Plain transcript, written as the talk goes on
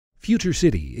Future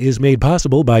City is made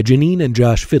possible by Janine and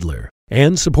Josh Fidler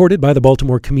and supported by the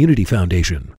Baltimore Community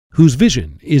Foundation, whose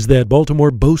vision is that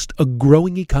Baltimore boasts a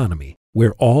growing economy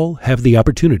where all have the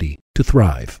opportunity to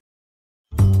thrive.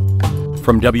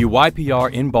 From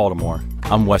WYPR in Baltimore,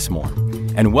 I'm Wes Moore,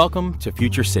 and welcome to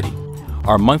Future City,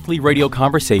 our monthly radio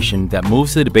conversation that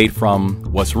moves the debate from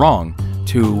what's wrong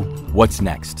to what's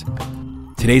next.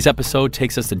 Today's episode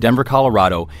takes us to Denver,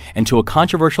 Colorado, and to a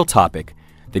controversial topic,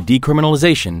 the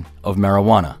decriminalization of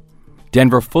marijuana.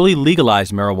 Denver fully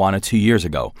legalized marijuana 2 years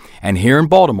ago, and here in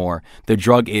Baltimore, the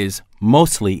drug is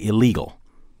mostly illegal.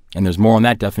 And there's more on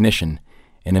that definition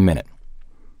in a minute.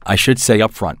 I should say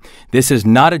up front, this is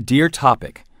not a dear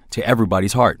topic to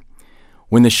everybody's heart.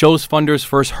 When the show's funders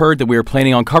first heard that we were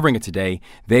planning on covering it today,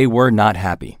 they were not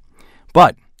happy.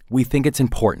 But we think it's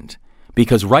important,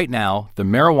 because right now, the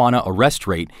marijuana arrest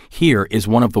rate here is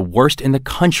one of the worst in the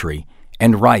country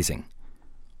and rising.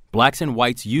 Blacks and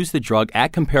whites use the drug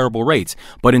at comparable rates,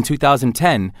 but in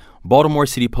 2010, Baltimore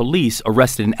City Police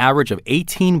arrested an average of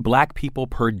 18 black people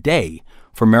per day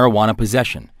for marijuana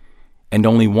possession, and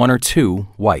only 1 or 2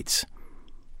 whites.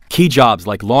 Key jobs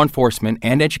like law enforcement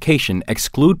and education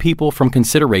exclude people from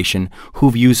consideration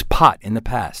who've used pot in the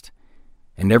past.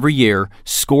 And every year,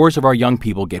 scores of our young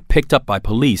people get picked up by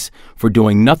police for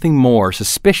doing nothing more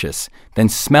suspicious than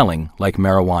smelling like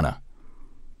marijuana.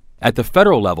 At the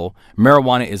federal level,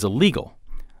 marijuana is illegal,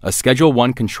 a Schedule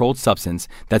I controlled substance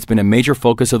that's been a major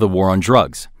focus of the war on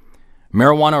drugs.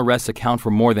 Marijuana arrests account for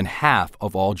more than half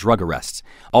of all drug arrests.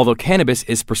 Although cannabis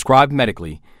is prescribed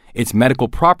medically, its medical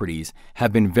properties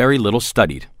have been very little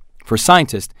studied. For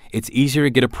scientists, it's easier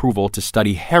to get approval to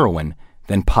study heroin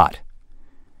than pot.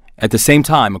 At the same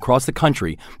time, across the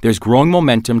country, there's growing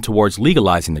momentum towards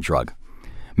legalizing the drug.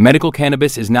 Medical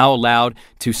cannabis is now allowed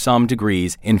to some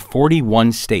degrees in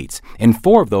 41 states. In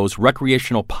 4 of those,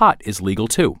 recreational pot is legal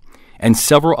too, and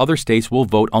several other states will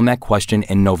vote on that question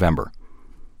in November.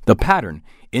 The pattern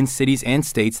in cities and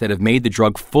states that have made the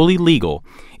drug fully legal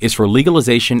is for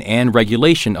legalization and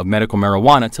regulation of medical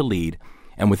marijuana to lead,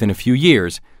 and within a few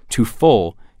years, to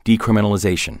full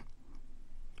decriminalization.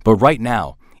 But right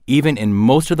now, even in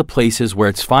most of the places where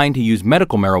it's fine to use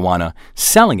medical marijuana,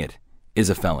 selling it is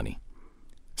a felony.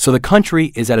 So the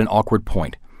country is at an awkward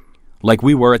point, like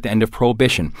we were at the end of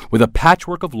Prohibition, with a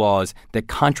patchwork of laws that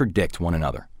contradict one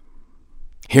another.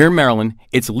 Here in Maryland,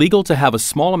 it's legal to have a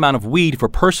small amount of weed for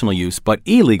personal use, but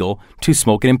illegal to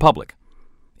smoke it in public.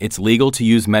 It's legal to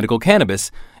use medical cannabis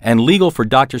and legal for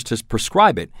doctors to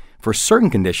prescribe it for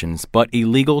certain conditions, but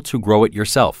illegal to grow it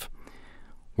yourself.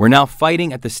 We're now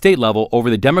fighting at the state level over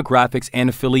the demographics and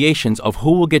affiliations of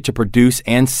who will get to produce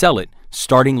and sell it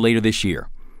starting later this year.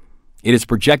 It is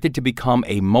projected to become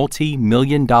a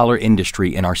multi-million-dollar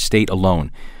industry in our state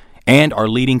alone, and our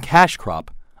leading cash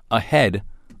crop ahead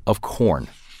of corn.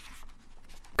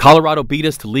 Colorado beat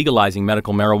us to legalizing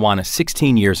medical marijuana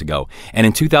 16 years ago, and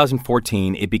in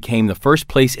 2014, it became the first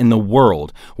place in the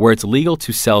world where it's legal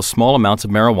to sell small amounts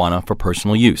of marijuana for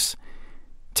personal use.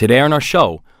 Today on our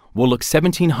show, we'll look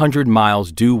 1,700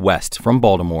 miles due west from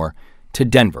Baltimore to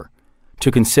Denver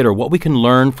to consider what we can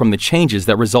learn from the changes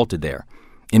that resulted there,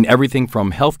 in everything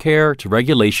from healthcare to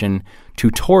regulation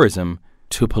to tourism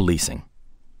to policing.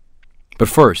 But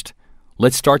first,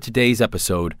 let's start today's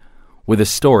episode with a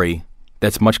story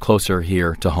that's much closer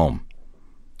here to home.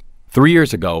 3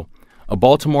 years ago, a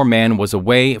Baltimore man was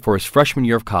away for his freshman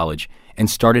year of college and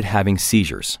started having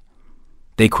seizures.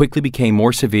 They quickly became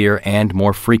more severe and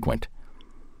more frequent.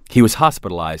 He was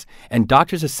hospitalized, and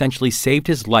doctors essentially saved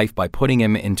his life by putting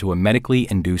him into a medically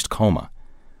induced coma.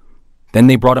 Then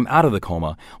they brought him out of the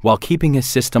coma while keeping his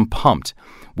system pumped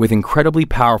with incredibly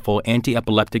powerful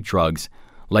anti-epileptic drugs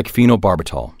like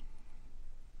phenobarbital.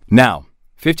 Now,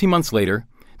 15 months later,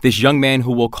 this young man,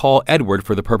 who we'll call Edward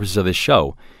for the purposes of this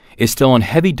show, is still on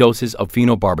heavy doses of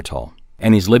phenobarbital,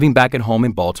 and he's living back at home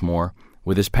in Baltimore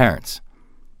with his parents.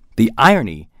 The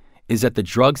irony is that the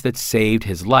drugs that saved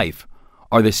his life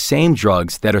are the same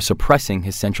drugs that are suppressing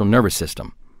his central nervous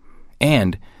system,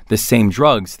 and the same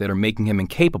drugs that are making him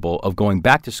incapable of going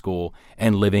back to school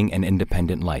and living an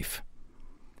independent life.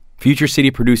 Future City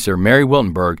producer Mary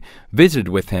Wiltenberg visited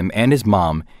with him and his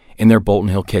mom in their Bolton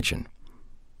Hill kitchen.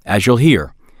 As you'll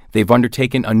hear, they've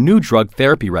undertaken a new drug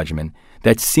therapy regimen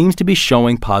that seems to be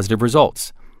showing positive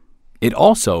results. It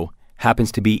also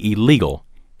happens to be illegal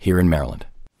here in Maryland.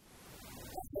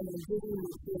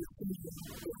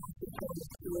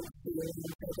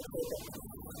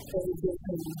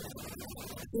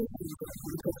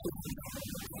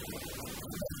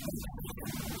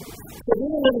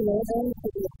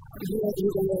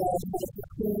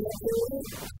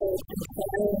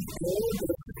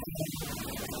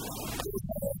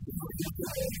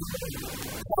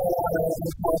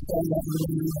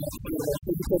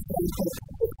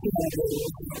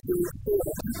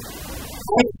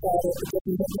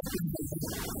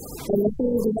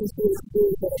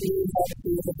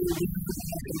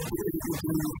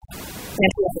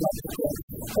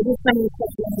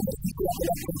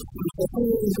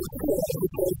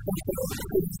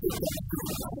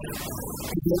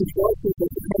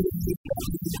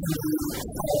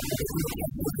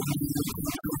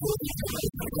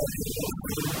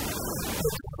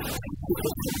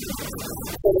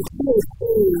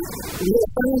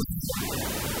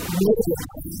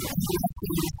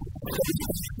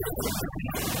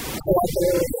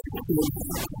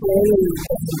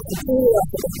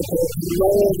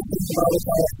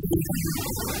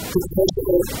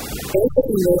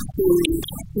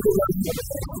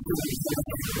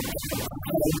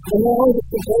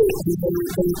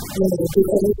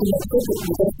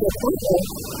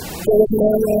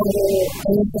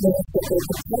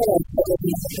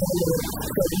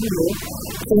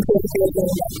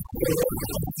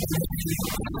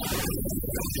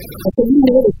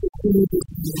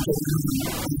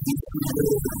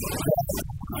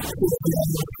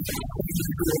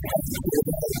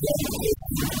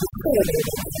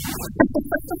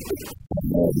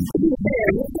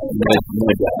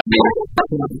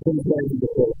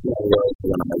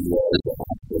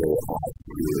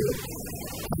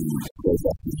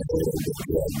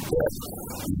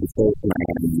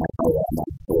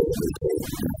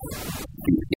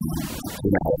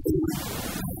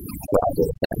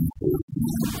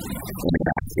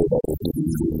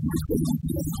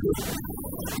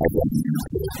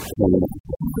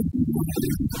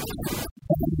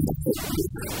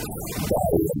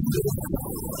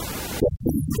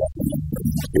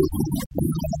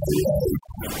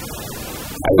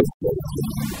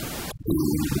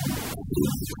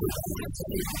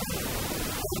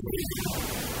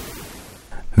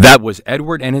 That was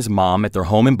Edward and his mom at their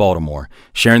home in Baltimore,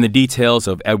 sharing the details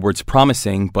of Edward's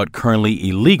promising but currently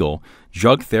illegal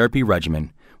drug therapy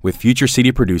regimen with Future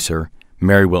City producer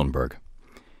Mary Wiltenberg.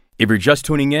 If you're just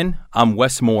tuning in, I'm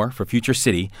Wes Moore for Future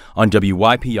City on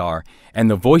WYPR, and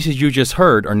the voices you just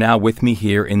heard are now with me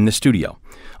here in the studio.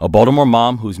 A Baltimore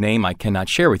mom whose name I cannot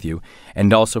share with you,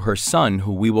 and also her son,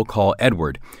 who we will call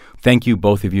Edward. Thank you,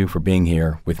 both of you, for being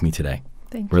here with me today.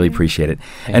 Thank Really you. appreciate it.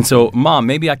 And so, Mom,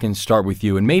 maybe I can start with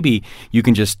you, and maybe you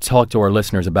can just talk to our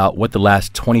listeners about what the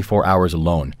last 24 hours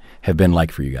alone have been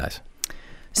like for you guys.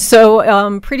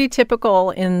 So pretty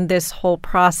typical in this whole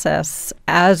process,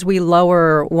 as we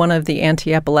lower one of the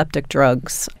anti-epileptic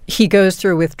drugs, he goes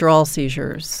through withdrawal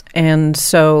seizures. And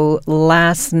so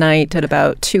last night at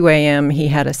about 2 a.m., he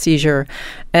had a seizure.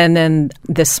 And then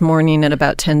this morning at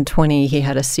about 10:20, he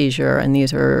had a seizure. And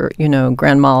these are,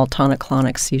 grand mal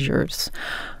tonic-clonic seizures.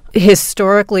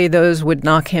 Historically, those would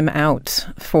knock him out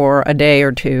for a day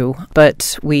or two,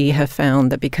 but we have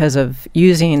found that because of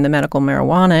using the medical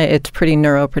marijuana, it's pretty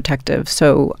neuroprotective,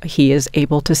 so he is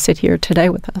able to sit here today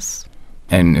with us.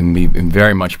 And be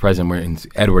very much present.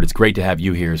 Edward, it's great to have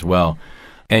you here as well.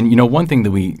 And, one thing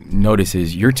that we notice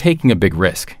is you're taking a big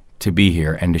risk to be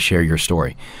here and to share your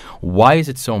story. Why is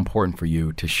it so important for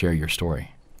you to share your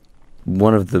story?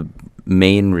 One of the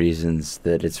main reasons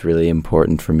that it's really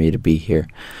important for me to be here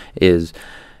is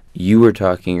you were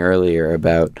talking earlier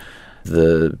about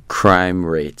the crime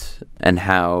rates and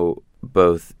how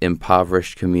both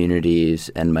impoverished communities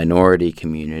and minority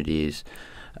communities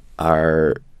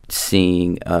are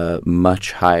seeing a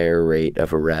much higher rate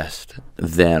of arrest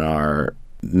than our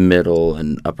middle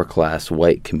and upper class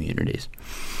white communities.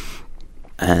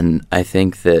 And I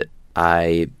think that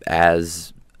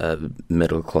as a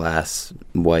middle-class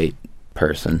white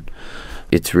person,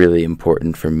 it's really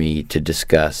important for me to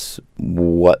discuss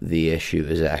what the issue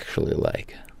is actually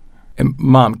like. And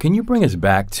Mom, can you bring us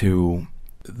back to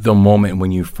the moment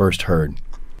when you first heard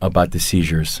about the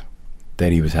seizures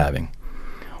that he was having?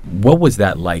 What was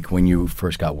that like when you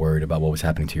first got worried about what was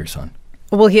happening to your son?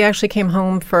 Well, he actually came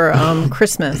home for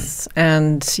Christmas,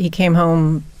 and he came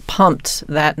home pumped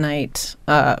that night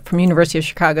from University of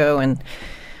Chicago, and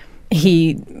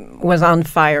he was on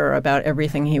fire about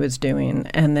everything he was doing.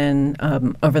 And then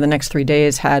over the next 3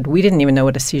 days we didn't even know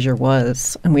what a seizure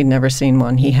was, and we'd never seen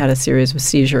one. He had a series of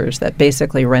seizures that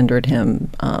basically rendered him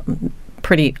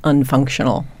pretty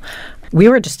unfunctional. We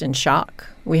were just in shock.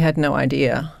 We had no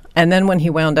idea. And then when he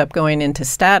wound up going into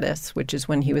status, which is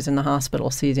when he was in the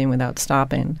hospital seizing without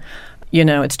stopping,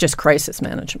 it's just crisis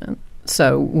management.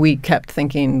 So we kept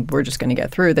thinking, we're just going to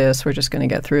get through this. We're just going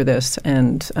to get through this.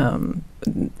 And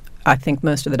I think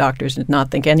most of the doctors did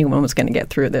not think anyone was going to get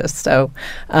through this. So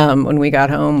when we got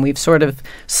home, we've sort of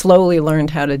slowly learned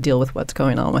how to deal with what's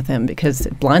going on with him because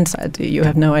it blindsides you. You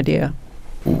have no idea.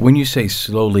 When you say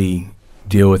slowly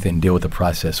deal with it and deal with the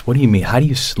process, what do you mean? How do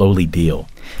you slowly deal?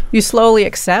 You slowly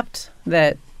accept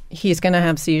that he's going to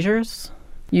have seizures.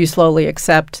 You slowly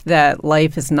accept that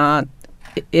life is not,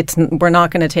 we're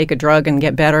not going to take a drug and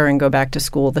get better and go back to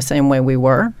school the same way we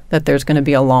were, that there's going to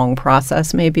be a long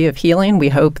process maybe of healing. We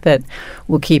hope that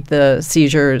we'll keep the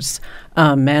seizures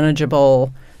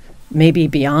manageable, maybe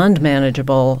beyond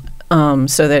manageable,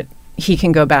 so that he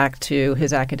can go back to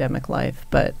his academic life.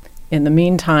 But in the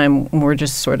meantime, we're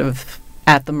just sort of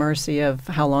at the mercy of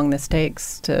how long this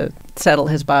takes to settle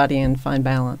his body and find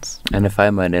balance. And if I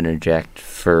might interject,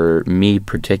 for me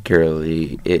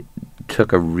particularly, it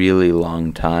took a really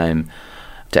long time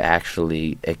to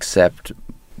actually accept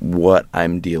what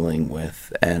I'm dealing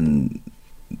with and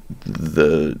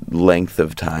the length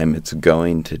of time it's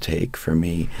going to take for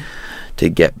me to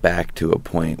get back to a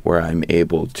point where I'm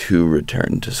able to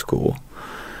return to school.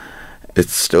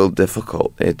 It's still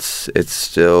difficult. It's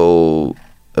still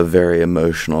a very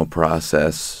emotional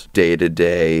process day to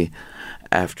day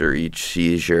after each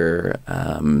seizure,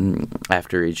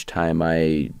 after each time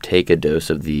I take a dose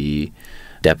of the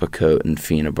Depakote and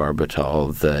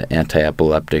phenobarbital, the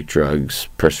anti-epileptic drugs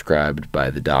prescribed by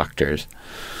the doctors.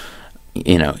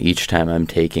 You know, each time I'm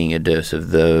taking a dose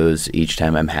of those, each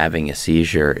time I'm having a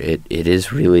seizure, it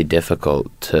is really difficult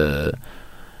to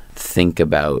think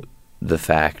about the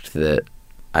fact that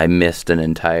I missed an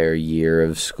entire year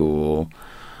of school.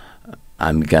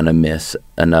 I'm going to miss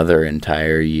another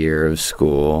entire year of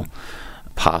school,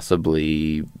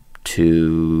 possibly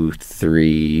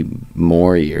 2-3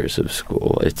 more years of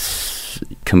school. It's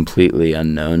completely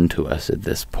unknown to us at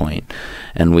this point.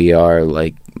 And we are,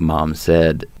 like Mom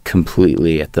said,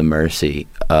 completely at the mercy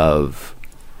of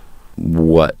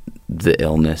what the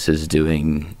illness is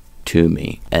doing to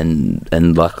me.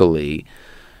 And luckily,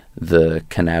 the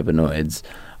cannabinoids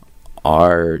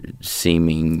are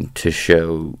seeming to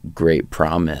show great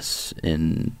promise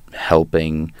in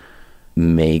helping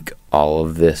make all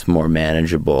of this more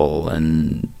manageable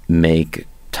and make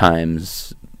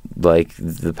times like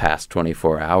the past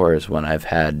 24 hours when I've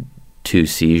had 2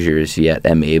 seizures yet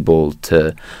am able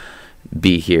to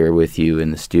be here with you in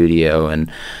the studio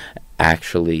and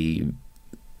actually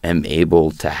am able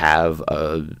to have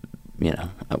a,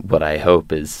 what I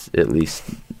hope is at least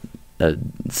a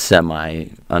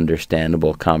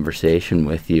semi-understandable conversation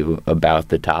with you about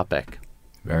the topic.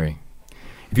 Very.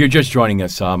 If you're just joining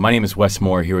us, my name is Wes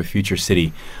Moore here with Future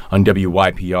City on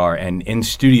WYPR, and in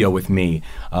studio with me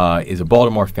is a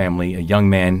Baltimore family, a young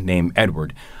man named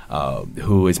Edward,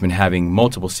 who has been having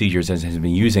multiple seizures and has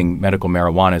been using medical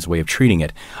marijuana as a way of treating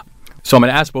it. So I'm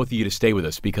going to ask both of you to stay with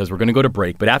us because we're going to go to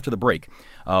break, but after the break,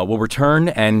 we'll return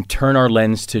and turn our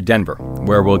lens to Denver,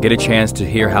 where we'll get a chance to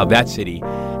hear how that city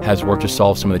has worked to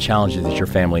solve some of the challenges that your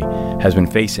family has been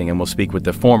facing, and we'll speak with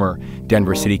the former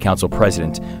Denver City Council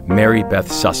President, Mary Beth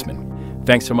Sussman.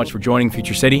 Thanks so much for joining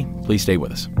Future City. Please stay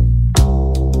with us.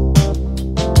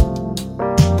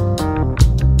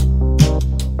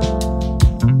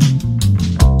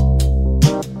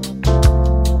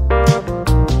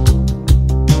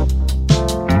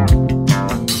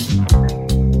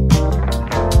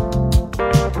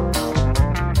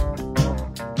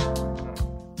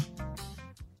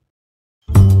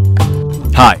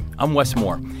 Hi, I'm Wes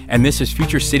Moore, and this is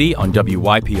Future City on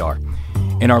WYPR.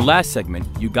 In our last segment,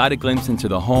 you got a glimpse into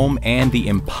the home and the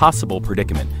impossible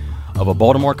predicament of a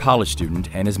Baltimore college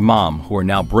student and his mom who are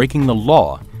now breaking the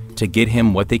law to get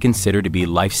him what they consider to be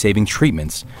life-saving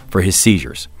treatments for his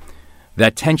seizures.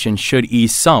 That tension should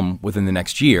ease some within the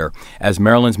next year as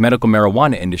Maryland's medical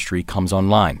marijuana industry comes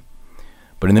online.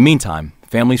 But in the meantime,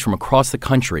 families from across the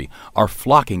country are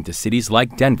flocking to cities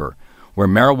like Denver, where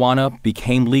marijuana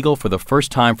became legal for the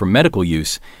first time for medical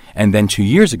use and then 2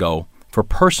 years ago for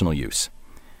personal use.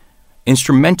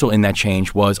 Instrumental in that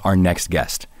change was our next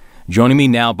guest. Joining me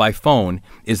now by phone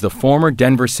is the former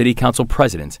Denver City Council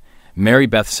President, Mary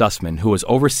Beth Sussman, who has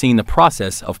overseen the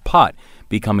process of pot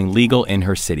becoming legal in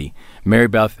her city. Mary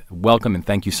Beth, welcome and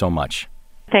thank you so much.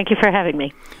 Thank you for having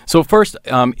me. So first,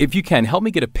 if you can, help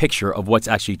me get a picture of what's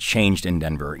actually changed in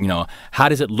Denver. How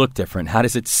does it look different? How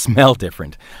does it smell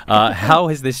different? How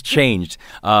has this changed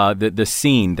the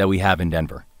scene that we have in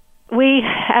Denver? We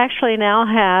actually now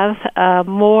have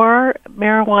more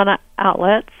marijuana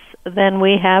outlets than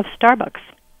we have Starbucks.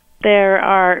 There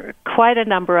are quite a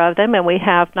number of them, and we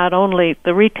have not only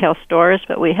the retail stores,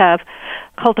 but we have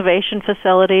cultivation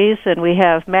facilities, and we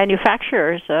have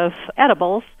manufacturers of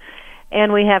edibles,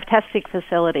 and we have testing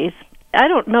facilities. I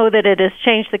don't know that it has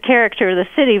changed the character of the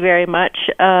city very much.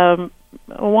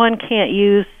 One can't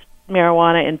use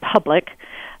marijuana in public,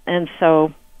 and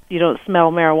so you don't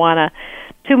smell marijuana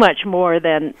too much more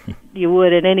than you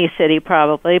would in any city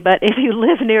probably. But if you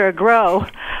live near a grow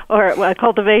or a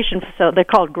cultivation facility, they're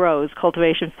called grows,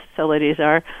 cultivation facilities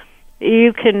are,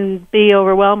 you can be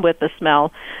overwhelmed with the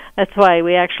smell. That's why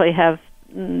we actually have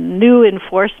new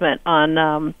enforcement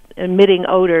on emitting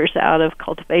odors out of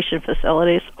cultivation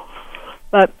facilities.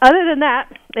 But other than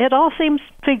that, it all seems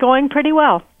to be going pretty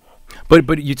well.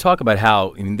 But you talk about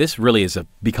how this really has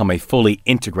become a fully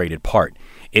integrated part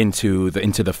into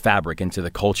the fabric, into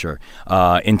the culture,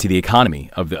 into the economy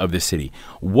of the city.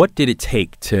 What did it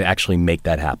take to actually make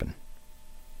that happen?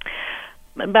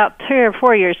 About 3 or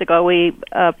 4 years ago, we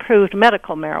approved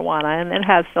medical marijuana, and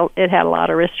it had a lot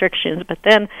of restrictions. But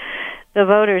then the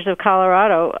voters of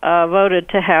Colorado voted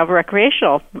to have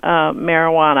recreational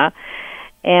marijuana.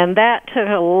 And that took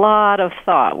a lot of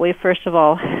thought. We, first of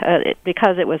all,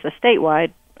 because it was a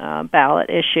statewide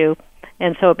ballot issue,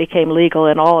 and so it became legal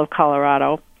in all of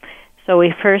Colorado. So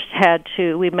we first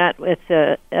we met with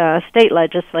the state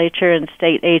legislature and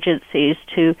state agencies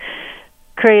to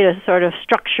create a sort of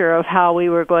structure of how we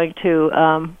were going to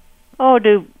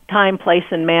do time, place,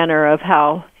 and manner of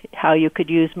how you could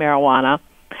use marijuana.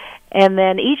 And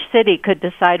then each city could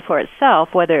decide for itself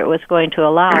whether it was going to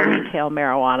allow retail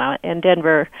marijuana. And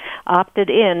Denver opted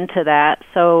into that.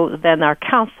 So then our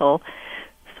council,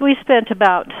 so we spent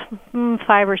about 5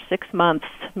 or 6 months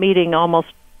meeting almost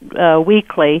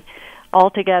weekly all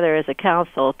together as a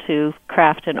council to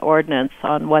craft an ordinance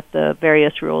on what the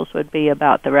various rules would be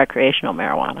about the recreational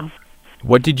marijuana.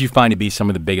 What did you find to be some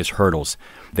of the biggest hurdles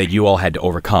that you all had to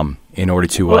overcome in order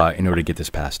to get this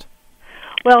passed?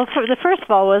 Well, the first of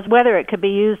all was whether it could be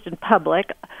used in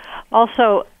public.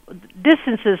 Also,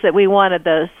 distances that we wanted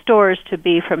the stores to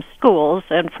be from schools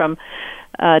and from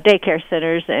daycare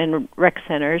centers and rec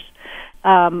centers.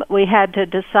 We had to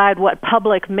decide what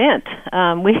public meant.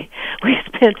 We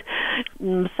spent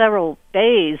several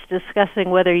days discussing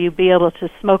whether you'd be able to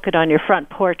smoke it on your front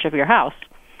porch of your house.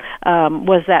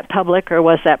 Was that public or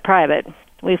was that private?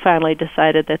 We finally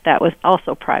decided that was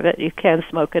also private. You can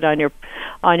smoke it on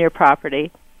your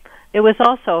property. It was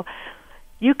also,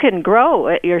 you can grow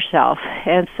it yourself,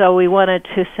 and so we wanted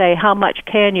to say how much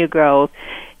can you grow.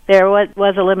 There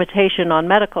was a limitation on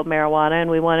medical marijuana, and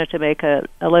we wanted to make a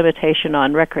limitation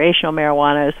on recreational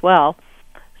marijuana as well.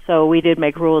 So we did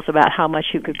make rules about how much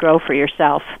you could grow for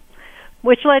yourself,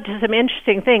 which led to some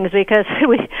interesting things because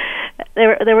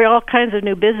there were all kinds of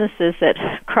new businesses that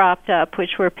cropped up,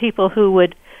 which were people who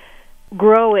would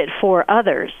grow it for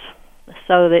others.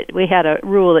 So that we had a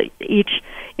rule that each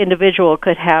individual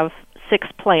could have 6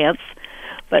 plants,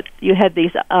 but you had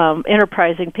these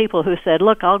enterprising people who said,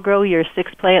 look, I'll grow your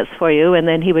 6 plants for you, and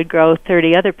then he would grow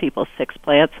 30 other people's 6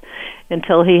 plants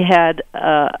until he had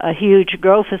a huge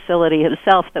grow facility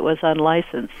himself that was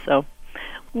unlicensed. So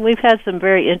we've had some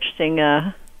very interesting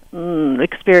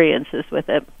experiences with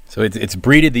it. So it's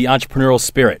breeded the entrepreneurial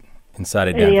spirit inside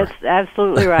of Denver. Yes,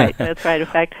 absolutely right. That's right. In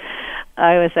fact,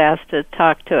 I was asked to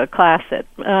talk to a class at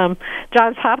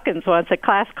Johns Hopkins once, a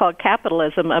class called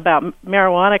Capitalism, about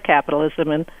marijuana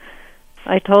capitalism, and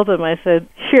I told them, I said,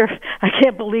 here, I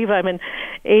can't believe I'm an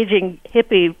aging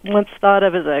hippie once thought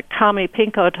of as a commie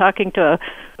pinko talking to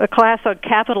a class on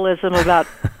capitalism about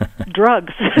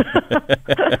drugs.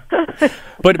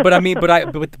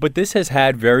 But this has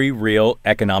had very real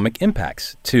economic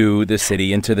impacts to the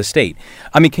city and to the state.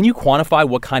 I mean, can you quantify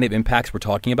what kind of impacts we're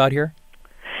talking about here?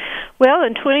 Well,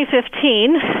 in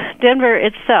 2015, Denver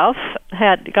itself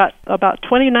had got about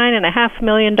 $29.5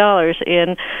 million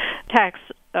in tax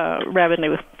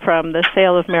revenue from the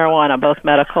sale of marijuana, both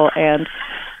medical and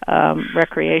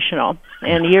recreational.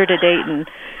 And year-to-date, and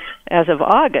as of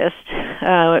August,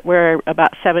 we're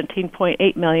about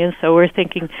 $17.8 million, so we're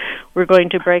thinking we're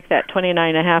going to break that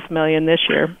 $29.5 million this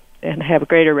year and have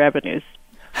greater revenues.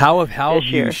 How have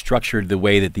you structured the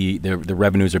way that the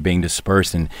revenues are being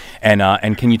dispersed, and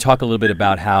can you talk a little bit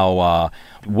about how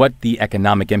what the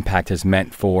economic impact has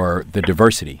meant for the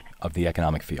diversity of the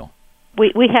economic field?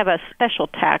 We have a special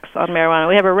tax on marijuana.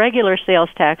 We have a regular sales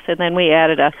tax, and then we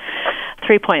added a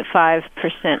 3.5%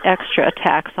 extra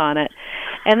tax on it.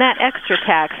 And that extra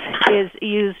tax is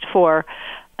used for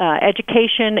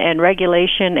education and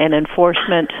regulation and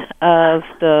enforcement of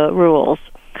the rules.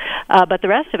 But the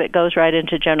rest of it goes right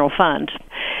into general fund.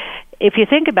 If you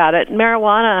think about it,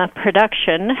 marijuana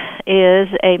production is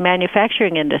a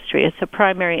manufacturing industry. It's a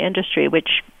primary industry which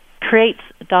creates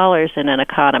dollars in an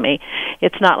economy.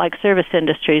 It's not like service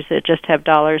industries that just have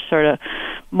dollars sort of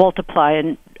multiply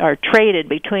and are traded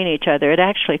between each other. It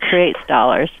actually creates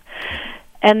dollars.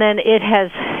 And then it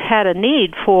has had a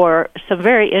need for some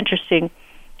very interesting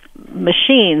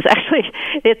machines. Actually,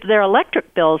 their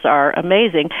electric bills are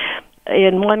amazing.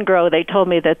 In one grow, they told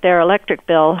me that their electric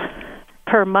bill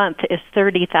per month is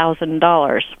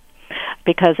 $30,000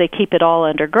 because they keep it all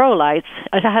under grow lights.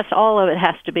 All of it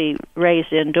has to be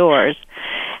raised indoors.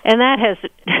 And it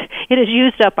has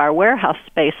used up our warehouse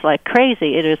space like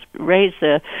crazy. It has raised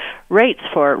the rates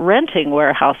for renting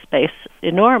warehouse space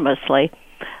enormously.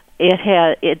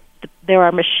 There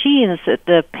are machines that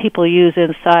the people use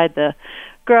inside the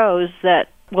grows that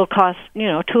will cost,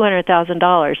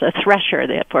 $200,000, a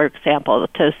thresher, for example,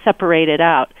 to separate it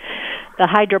out. The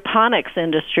hydroponics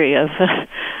industry of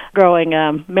growing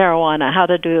marijuana, how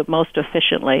to do it most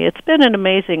efficiently. It's been an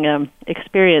amazing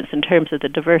experience in terms of the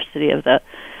diversity of the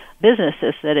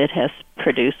businesses that it has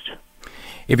produced.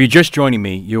 If you're just joining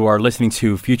me, you are listening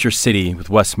to Future City with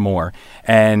Wes Moore,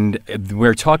 and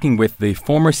we're talking with the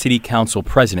former City Council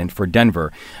President for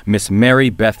Denver, Miss Mary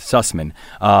Beth Sussman,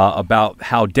 about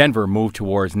how Denver moved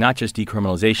towards not just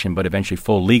decriminalization, but eventually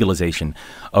full legalization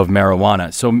of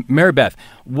marijuana. So, Mary Beth,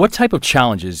 what type of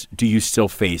challenges do you still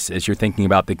face as you're thinking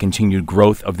about the continued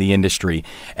growth of the industry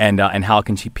and how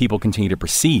people continue to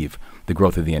perceive the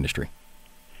growth of the industry?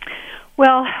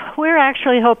 Well, we're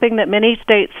actually hoping that many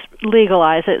states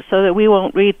legalize it so that we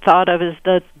won't be thought of as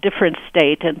the different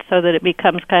state, and so that it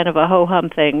becomes kind of a ho-hum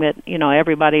thing that,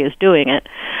 everybody is doing it.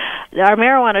 Our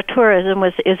marijuana tourism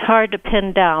is hard to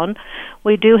pin down.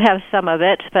 We do have some of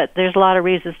it, but there's a lot of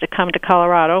reasons to come to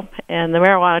Colorado, and the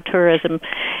marijuana tourism,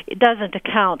 it doesn't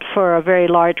account for a very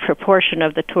large proportion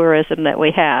of the tourism that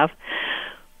we have.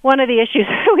 One of the issues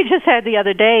we just had the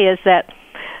other day is that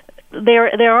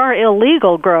there are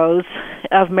illegal grows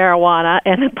of marijuana,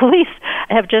 and the police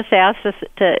have just asked us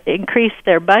to increase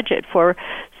their budget for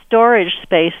storage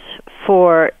space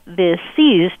for the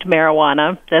seized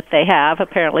marijuana that they have.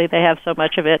 Apparently they have so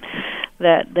much of it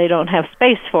that they don't have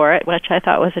space for it, which I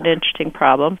thought was an interesting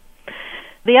problem.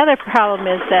 The other problem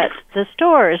is that the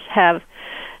stores have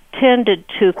tended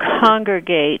to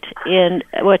congregate in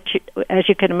as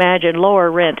you can imagine,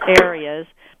 lower rent areas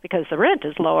because the rent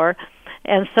is lower.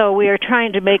 And so we are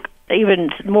trying to make even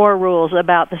more rules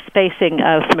about the spacing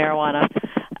of marijuana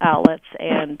outlets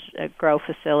and grow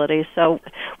facilities. So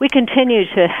we continue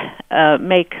to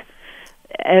make,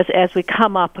 as we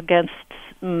come up against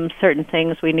certain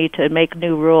things, we need to make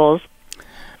new rules.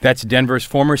 That's Denver's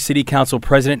former City Council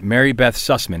President, Mary Beth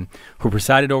Sussman, who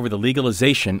presided over the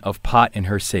legalization of pot in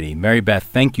her city. Mary Beth,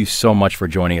 thank you so much for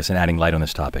joining us and adding light on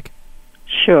this topic.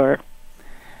 Sure.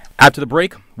 After the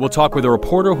break, we'll talk with a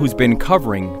reporter who's been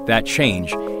covering that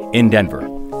change in Denver.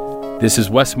 This is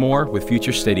Wes Moore with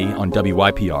Future City on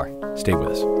WYPR. Stay with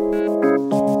us.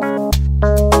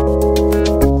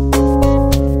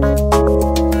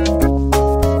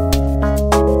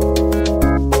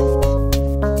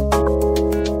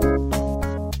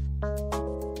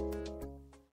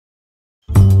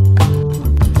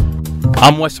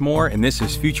 I'm Wes Moore, and this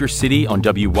is Future City on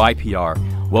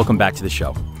WYPR. Welcome back to the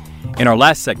show. In our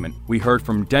last segment, we heard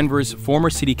from Denver's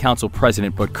former City Council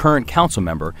President but current council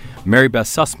member, Mary Beth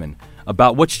Sussman,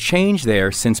 about what's changed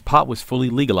there since pot was fully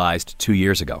legalized 2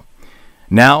 years ago.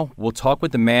 Now, we'll talk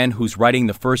with the man who's writing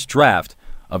the first draft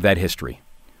of that history.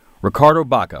 Ricardo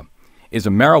Baca is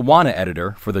a marijuana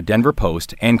editor for the Denver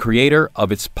Post and creator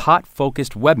of its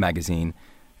pot-focused web magazine,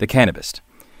 The Cannabist.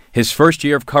 His first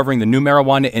year of covering the new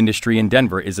marijuana industry in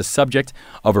Denver is the subject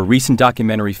of a recent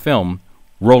documentary film,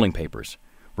 Rolling Papers.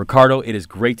 Ricardo, it is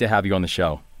great to have you on the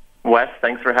show. Wes,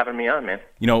 thanks for having me on, man.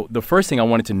 The first thing I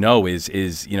wanted to know is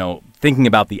thinking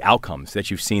about the outcomes that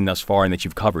you've seen thus far and that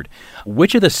you've covered.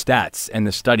 Which of the stats and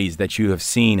the studies that you have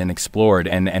seen and explored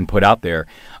and put out there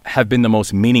have been the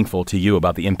most meaningful to you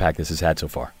about the impact this has had so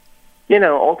far?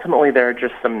 Ultimately there are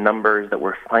just some numbers that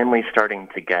we're finally starting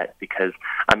to get, because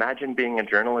imagine being a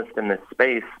journalist in this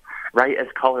space right as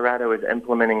Colorado is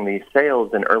implementing these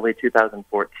sales in early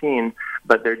 2014,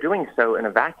 but they're doing so in a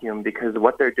vacuum because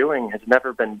what they're doing has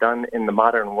never been done in the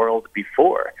modern world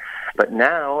before. But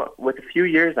now, with a few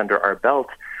years under our belt,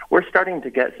 we're starting to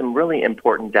get some really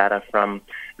important data from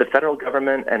the federal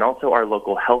government and also our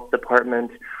local health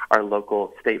department, our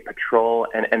local state patrol,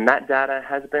 and that data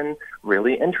has been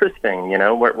really interesting.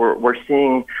 We're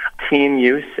seeing teen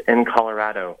use in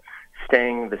Colorado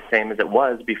staying the same as it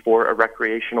was before a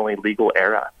recreationally legal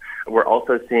era. We're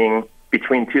also seeing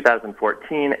between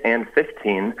 2014 and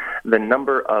 15, the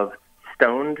number of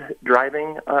stoned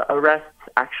driving arrests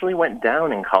actually went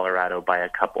down in Colorado by a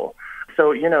couple.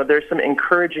 So, there's some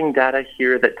encouraging data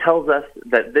here that tells us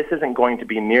that this isn't going to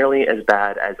be nearly as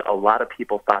bad as a lot of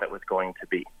people thought it was going to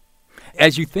be.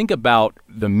 As you think about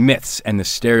the myths and the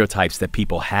stereotypes that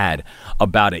people had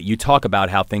about it, you talk about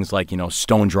how things like,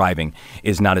 stone driving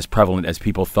is not as prevalent as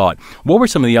people thought. What were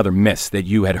some of the other myths that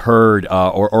you had heard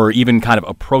or even kind of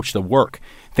approached the work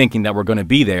thinking that were going to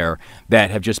be there that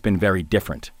have just been very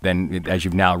different than as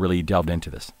you've now really delved into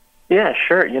this? Yeah,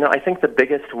 sure. I think the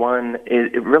biggest one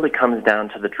is it really comes down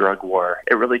to the drug war.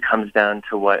 It really comes down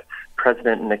to what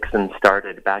President Nixon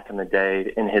started back in the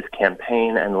day in his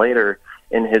campaign and later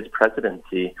in his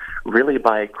presidency, really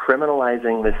by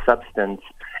criminalizing this substance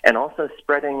and also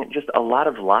spreading just a lot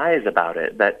of lies about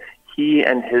it that he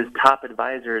and his top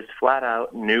advisors flat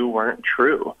out knew weren't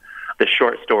true. The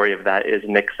short story of that is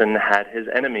Nixon had his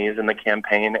enemies in the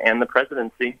campaign and the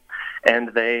presidency, and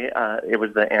it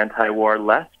was the anti-war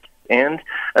left and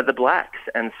the blacks,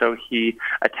 and so he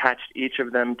attached each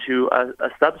of them to a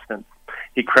substance.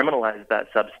 He criminalized that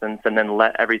substance and then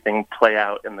let everything play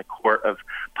out in the court of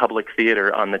public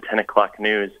theater on the 10 o'clock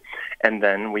news. And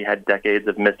then we had decades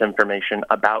of misinformation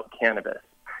about cannabis.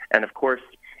 And of course,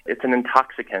 it's an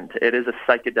intoxicant. It is a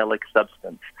psychedelic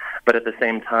substance. But at the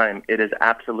same time, it is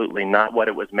absolutely not what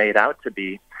it was made out to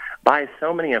be by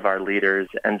so many of our leaders.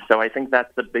 And so I think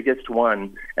that's the biggest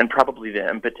one and probably the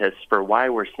impetus for why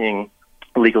we're seeing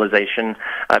legalization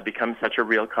become such a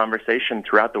real conversation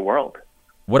throughout the world.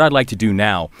 What I'd like to do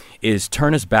now is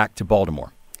turn us back to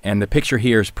Baltimore. And the picture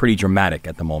here is pretty dramatic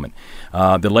at the moment.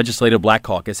 The Legislative Black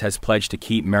Caucus has pledged to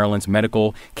keep Maryland's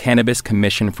Medical Cannabis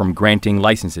Commission from granting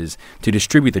licenses to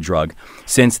distribute the drug,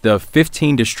 since the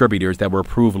 15 distributors that were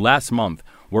approved last month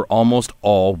were almost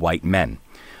all white men.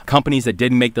 Companies that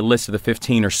didn't make the list of the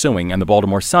 15 are suing, and the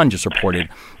Baltimore Sun just reported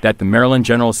that the Maryland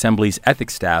General Assembly's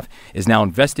ethics staff is now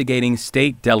investigating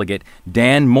State Delegate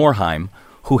Dan Morheim,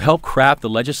 who helped craft the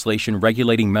legislation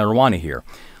regulating marijuana here,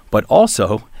 but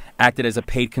also acted as a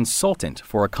paid consultant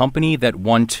for a company that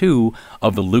won 2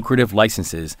 of the lucrative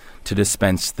licenses to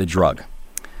dispense the drug.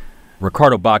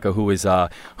 Ricardo Baca,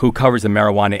 who covers the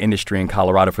marijuana industry in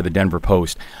Colorado for the Denver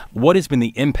Post, what has been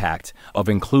the impact of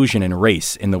inclusion and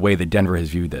race in the way that Denver has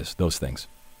viewed those things?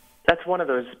 That's one of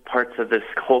those parts of this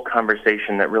whole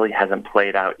conversation that really hasn't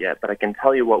played out yet, but I can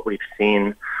tell you what we've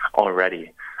seen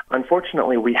already.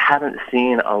 Unfortunately, we haven't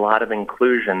seen a lot of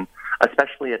inclusion,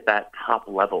 especially at that top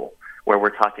level where we're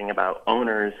talking about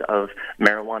owners of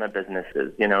marijuana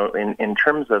businesses, in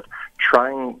terms of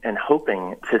trying and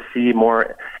hoping to see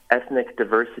more ethnic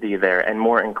diversity there and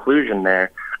more inclusion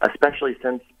there, especially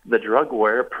since the drug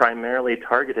war primarily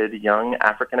targeted young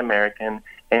African American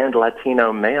and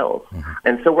Latino males. Mm-hmm.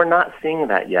 And so we're not seeing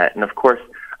that yet. And of course,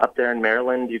 up there in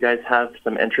Maryland, you guys have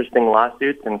some interesting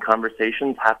lawsuits and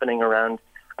conversations happening around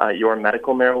your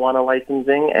medical marijuana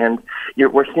licensing, and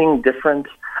we're seeing different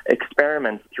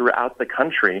experiments throughout the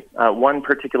country. One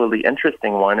particularly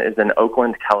interesting one is in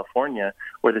Oakland, California,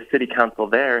 where the city council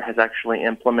there has actually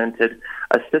implemented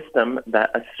a system that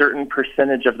a certain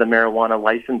percentage of the marijuana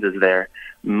licenses there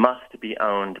must be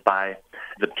owned by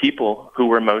the people who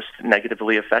were most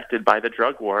negatively affected by the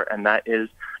drug war, and that is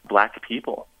black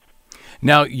people.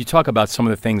 Now, you talk about some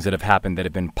of the things that have happened that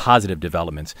have been positive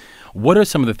developments. What are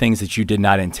some of the things that you did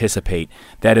not anticipate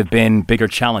that have been bigger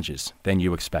challenges than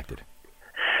you expected?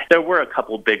 There were a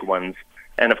couple big ones.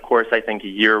 And of course, I think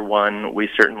year one, we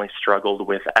certainly struggled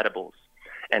with edibles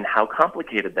and how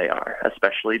complicated they are,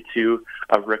 especially to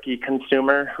a rookie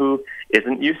consumer who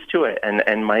isn't used to it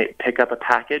and might pick up a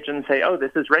package and say, oh,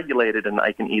 this is regulated and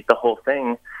I can eat the whole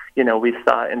thing. We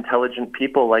saw intelligent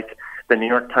people like the New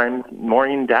York Times'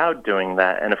 Maureen Dowd doing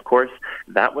that. And of course,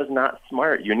 that was not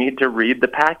smart. You need to read the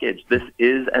package. This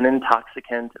is an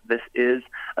intoxicant. This is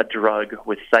a drug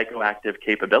with psychoactive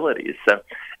capabilities. So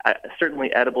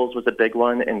certainly edibles was a big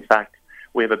one. In fact,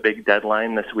 we have a big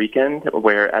deadline this weekend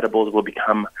where edibles will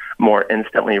become more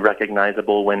instantly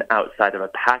recognizable when outside of a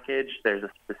package there's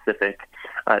a specific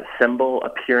symbol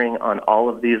appearing on all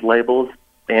of these labels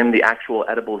and the actual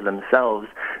edibles themselves.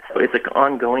 So it's an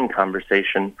ongoing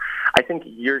conversation. I think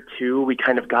year two, we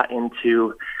kind of got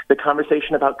into the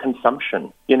conversation about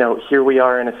consumption. Here we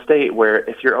are in a state where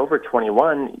if you're over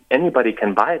 21, anybody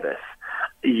can buy this.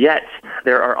 Yet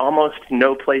there are almost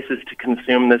no places to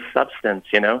consume this substance,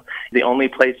 The only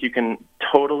place you can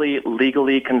totally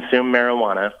legally consume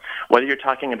marijuana, whether you're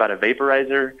talking about a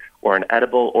vaporizer or an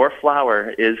edible or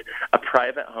flower, is a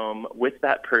private home with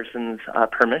that person's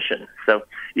permission. So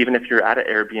even if you're at an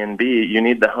Airbnb, you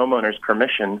need the homeowner's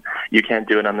permission. You can't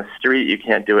do it on the street. You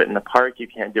can't do it in the park. You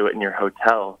can't do it in your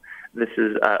hotel. This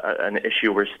is an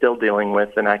issue we're still dealing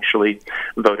with, and actually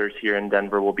voters here in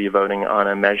Denver will be voting on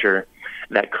a measure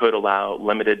that could allow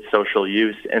limited social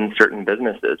use in certain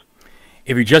businesses.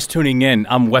 If you're just tuning in,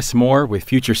 I'm Wes Moore with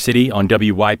Future City on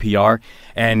WYPR,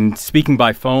 and speaking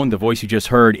by phone, the voice you just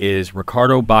heard is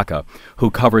Ricardo Baca, who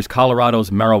covers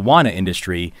Colorado's marijuana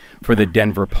industry for the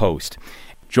Denver Post.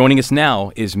 Joining us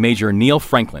now is Major Neil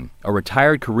Franklin, a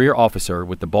retired career officer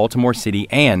with the Baltimore City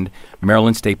and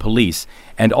Maryland State Police,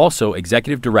 and also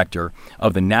executive director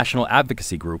of the national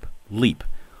advocacy group, LEAP,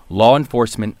 Law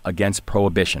Enforcement Against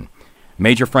Prohibition.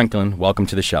 Major Franklin, welcome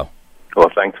to the show. Well,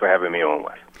 thanks for having me on,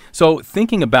 Wes. So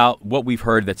thinking about what we've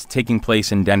heard that's taking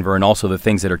place in Denver and also the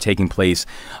things that are taking place,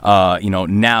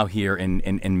 now here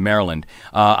in Maryland,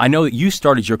 I know that you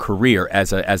started your career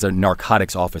as a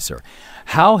narcotics officer.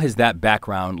 How has that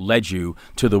background led you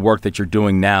to the work that you're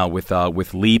doing now with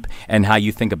LEAP, and how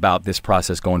you think about this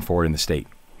process going forward in the state?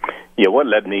 Yeah, what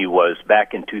led me was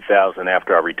back in 2000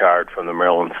 after I retired from the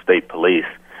Maryland State Police.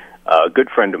 A good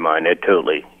friend of mine, Ed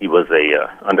Totley, he was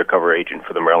a undercover agent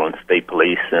for the Maryland State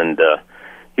Police, and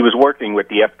he was working with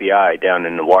the FBI down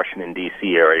in the Washington,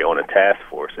 D.C. area on a task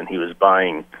force, and he was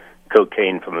buying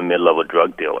cocaine from a mid-level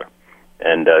drug dealer.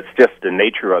 And it's just the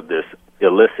nature of this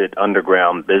illicit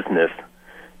underground business.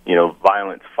 You know,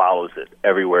 violence follows it.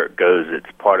 Everywhere it goes,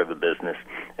 it's part of the business.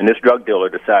 And this drug dealer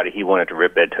decided he wanted to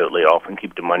rip Ed Totley off and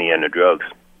keep the money and the drugs.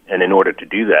 And in order to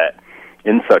do that,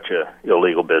 in such a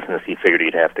illegal business, he figured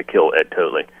he'd have to kill Ed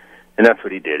Totley. And that's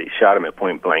what he did. He shot him at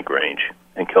point-blank range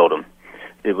and killed him.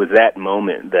 It was that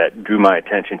moment that drew my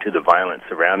attention to the violence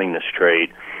surrounding this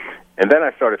trade. And then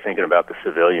I started thinking about the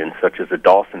civilians, such as the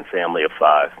Dawson family of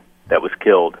 5 that was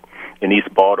killed in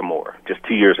East Baltimore just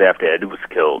 2 years after Ed was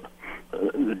killed.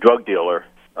 The drug dealer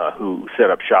who set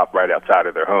up shop right outside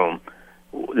of their home,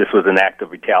 this was an act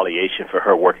of retaliation for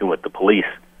her working with the police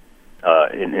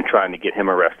in trying to get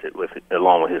him arrested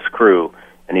along with his crew,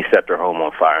 and he set their home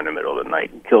on fire in the middle of the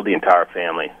night and killed the entire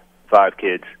family, 5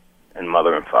 kids and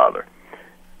mother and father.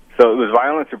 So it was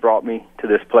violence that brought me to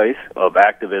this place of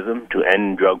activism to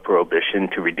end drug prohibition,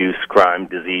 to reduce crime,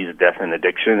 disease, death, and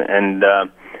addiction. And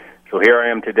so here I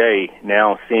am today,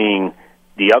 now seeing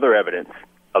the other evidence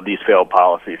of these failed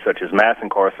policies, such as mass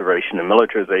incarceration and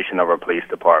militarization of our police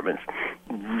departments,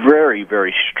 very,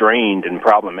 very strained and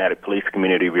problematic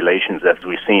police-community relations, as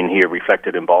we've seen here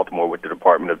reflected in Baltimore with the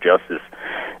Department of Justice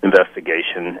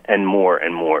investigation, and more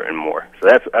and more and more. So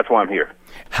that's why I'm here.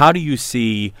 How do you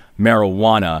see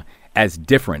marijuana as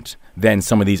different than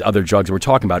some of these other drugs we're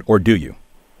talking about, or do you?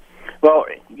 Well,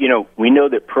 you know, we know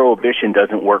that prohibition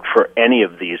doesn't work for any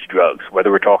of these drugs,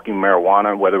 whether we're talking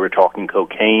marijuana, whether we're talking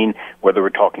cocaine, whether we're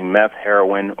talking meth,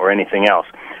 heroin, or anything else.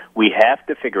 We have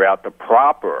to figure out the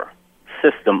proper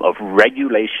system of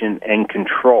regulation and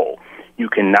control. You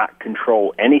cannot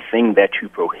control anything that you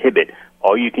prohibit.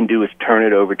 All you can do is turn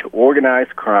it over to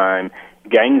organized crime,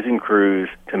 gangs and crews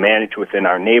to manage within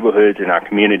our neighborhoods and our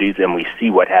communities, and we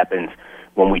see what happens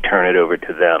when we turn it over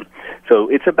to them. So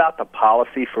it's about the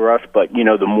policy for us, but, you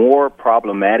know, the more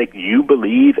problematic you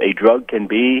believe a drug can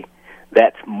be,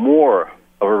 that's more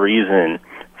of a reason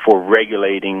for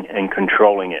regulating and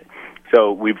controlling it.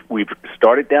 So we've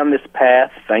started down this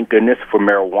path, thank goodness, for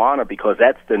marijuana, because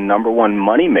that's the number one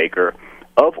moneymaker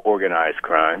of organized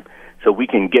crime. So we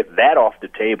can get that off the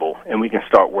table, and we can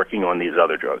start working on these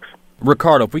other drugs.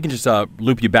 Ricardo, if we can just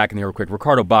loop you back in here real quick.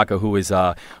 Ricardo Baca,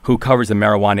 who covers the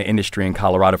marijuana industry in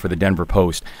Colorado for the Denver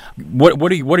Post.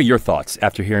 What are your thoughts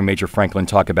after hearing Major Franklin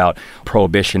talk about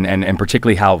prohibition and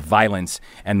particularly how violence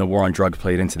and the war on drugs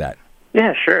played into that?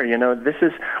 Yeah, sure. You know,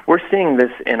 we're seeing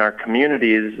this in our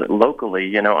communities locally.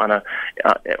 You know,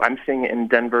 I'm seeing it in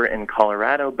Denver and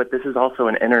Colorado, but this is also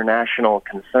an international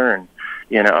concern.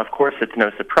 You know, of course, it's no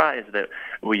surprise that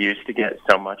we used to get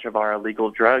so much of our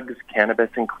illegal drugs, cannabis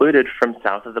included, from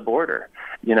south of the border.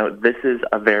 You know, this is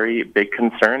a very big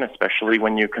concern, especially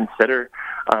when you consider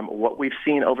what we've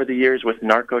seen over the years with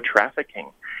narco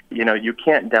trafficking. You know, you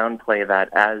can't downplay that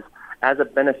as a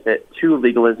benefit to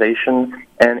legalization.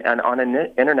 And on an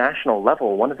international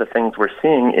level, one of the things we're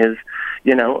seeing is,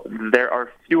 you know, there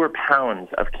are fewer pounds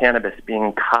of cannabis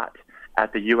being caught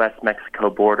at the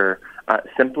U.S.-Mexico border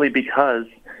simply because,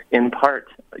 in part,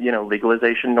 you know,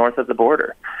 legalization north of the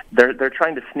border. They're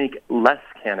trying to sneak less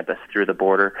cannabis through the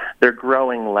border. They're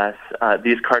growing less.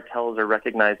 These cartels are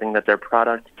recognizing that their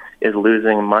product is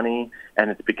losing money and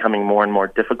it's becoming more and more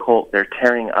difficult. They're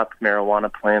tearing up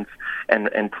marijuana plants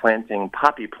and planting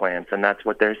poppy plants, and that's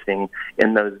what they're seeing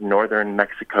in those northern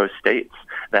Mexico states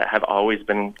that have always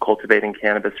been cultivating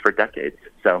cannabis for decades.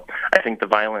 So I think the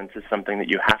violence is something that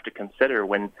you have to consider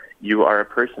when you are a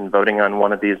person voting on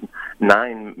one of these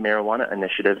 9 marijuana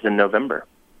initiatives in November.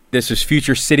 This is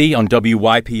Future City on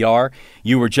WYPR.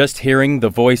 You were just hearing the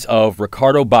voice of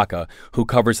Ricardo Baca, who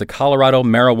covers the Colorado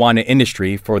marijuana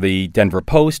industry for the Denver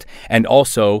Post, and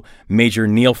also Major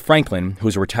Neil Franklin,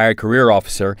 who's a retired career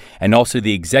officer and also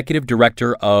the executive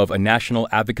director of a national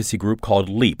advocacy group called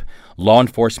LEAP, Law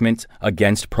Enforcement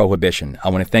Against Prohibition. I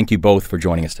want to thank you both for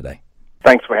joining us today.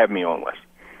 Thanks for having me on, Wes.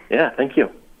 Yeah, thank you.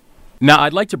 Now,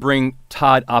 I'd like to bring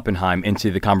Todd Oppenheim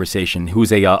into the conversation,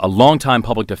 who's a longtime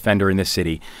public defender in this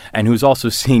city and who's also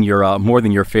seen your more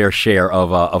than your fair share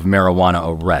of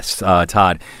marijuana arrests.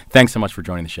 Todd, thanks so much for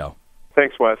joining the show.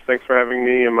 Thanks, Wes. Thanks for having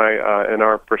me and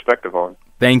our perspective on.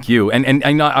 Thank you. And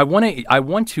I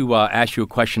want to ask you a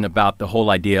question about the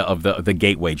whole idea of the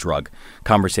gateway drug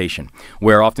conversation,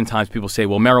 where oftentimes people say,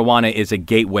 well, marijuana is a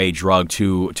gateway drug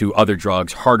to other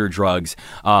drugs, harder drugs,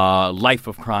 life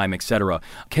of crime, etc.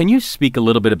 Can you speak a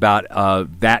little bit about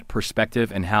that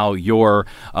perspective and how your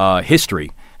history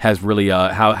has really,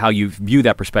 how you view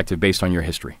that perspective based on your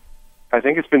history? I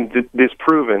think it's been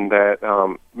disproven that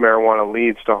marijuana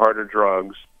leads to harder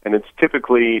drugs, and it's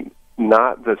typically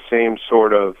not the same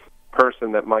sort of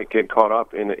person that might get caught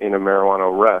up in a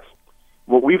marijuana arrest.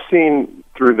 What we've seen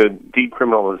through the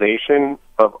decriminalization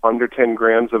of under 10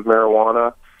 grams of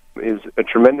marijuana is a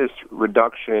tremendous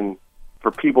reduction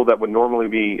for people that would normally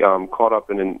be caught up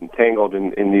and entangled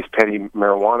in these petty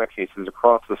marijuana cases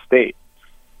across the state.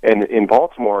 And in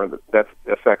Baltimore, that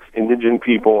affects indigent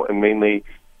people and mainly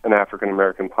an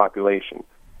African-American population.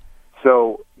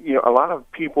 So, a lot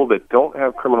of people that don't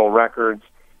have criminal records,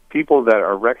 people that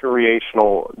are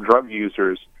recreational drug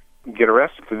users, get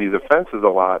arrested for these offenses a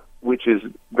lot, which is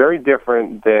very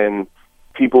different than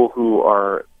people who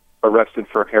are arrested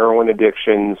for heroin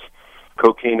addictions,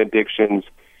 cocaine addictions,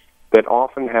 that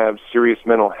often have serious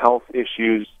mental health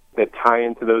issues that tie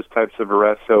into those types of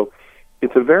arrests. So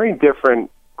it's a very different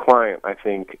client, I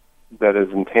think, that is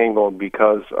entangled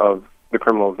because of the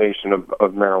criminalization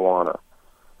of marijuana.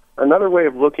 Another way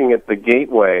of looking at the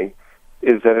gateway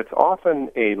is that it's often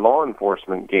a law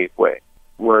enforcement gateway,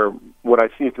 where what I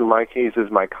see through my cases,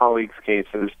 my colleagues'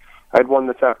 cases, I had one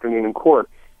this afternoon in court,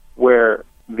 where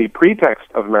the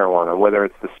pretext of marijuana, whether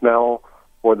it's the smell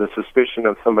or the suspicion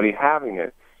of somebody having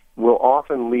it, will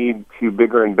often lead to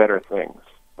bigger and better things,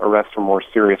 arrests for more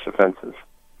serious offenses.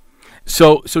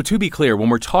 So to be clear, when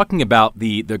we're talking about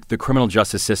the criminal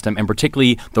justice system, and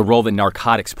particularly the role that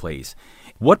narcotics plays,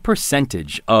 what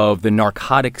percentage of the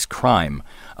narcotics crime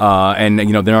and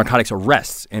the narcotics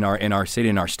arrests in our city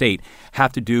and our state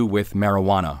have to do with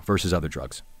marijuana versus other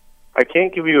drugs? I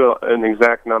can't give you an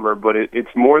exact number, but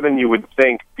it's more than you would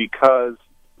think, because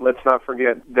let's not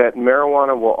forget that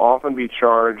marijuana will often be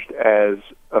charged as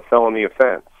a felony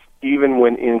offense, even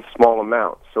when in small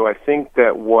amounts. So I think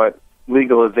that what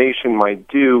legalization might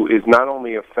do is not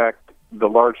only affect the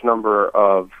large number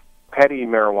of petty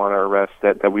marijuana arrests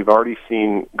that we've already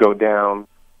seen go down,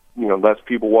 less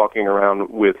people walking around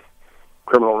with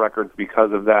criminal records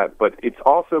because of that, but it's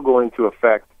also going to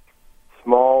affect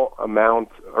small amount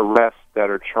arrests that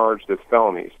are charged as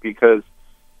felonies, because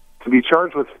to be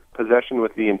charged with possession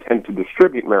with the intent to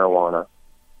distribute marijuana,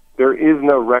 there is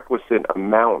no requisite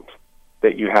amount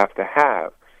that you have to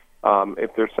have.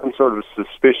 If there's some sort of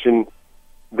suspicion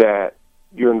that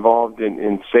you're involved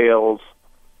in sales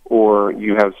or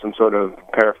you have some sort of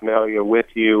paraphernalia with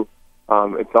you,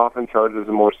 it's often charged as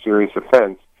a more serious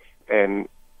offense. And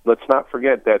let's not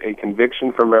forget that a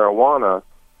conviction for marijuana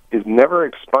is never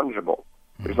expungible.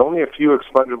 There's only a few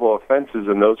expungible offenses,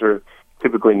 and those are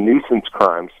typically nuisance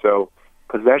crimes. So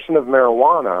possession of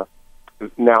marijuana,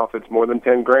 now if it's more than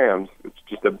 10 grams, it's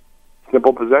just a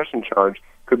simple possession charge,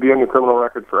 could be on your criminal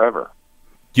record forever.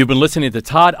 You've been listening to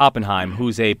Todd Oppenheim,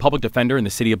 who's a public defender in the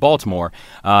city of Baltimore,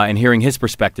 and hearing his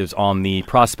perspectives on the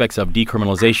prospects of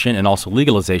decriminalization and also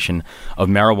legalization of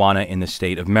marijuana in the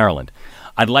state of Maryland.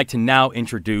 I'd like to now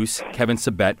introduce Kevin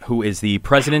Sabet, who is the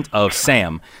president of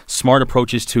SAM, Smart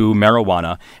Approaches to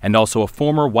Marijuana, and also a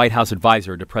former White House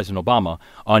advisor to President Obama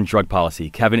on drug policy.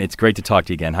 Kevin, it's great to talk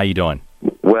to you again. How you doing?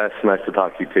 Wes, nice to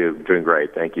talk to you too. Doing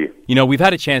great, thank you. We've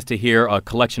had a chance to hear a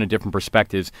collection of different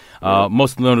perspectives,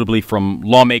 most notably from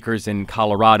lawmakers in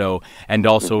Colorado and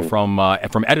also from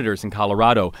editors in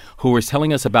Colorado who were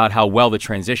telling us about how well the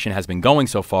transition has been going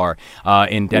so far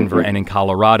in Denver and in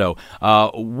Colorado.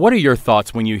 What are your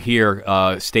thoughts when you hear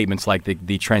statements like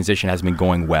the transition has been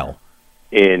going well?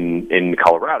 In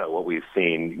Colorado, what we've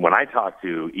seen, when I talk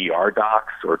to ER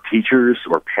docs or teachers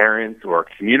or parents or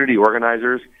community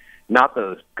organizers, not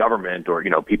the government or,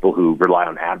 people who rely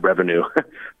on ad revenue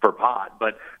for pot,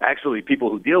 but actually people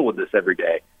who deal with this every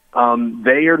day,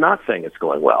 they are not saying it's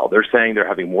going well. They're saying they're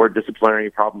having more disciplinary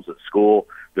problems at school.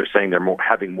 They're saying they're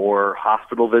having more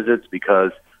hospital visits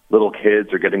because little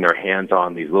kids are getting their hands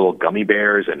on these little gummy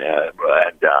bears and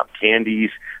candies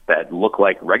that look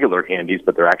like regular candies,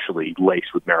 but they're actually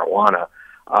laced with marijuana.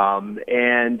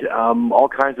 And all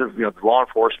kinds of law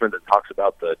enforcement that talks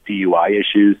about the DUI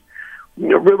issues.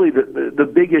 Really,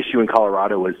 the big issue in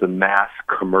Colorado is the mass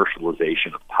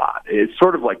commercialization of pot. It's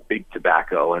sort of like big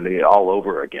tobacco and all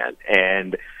over again.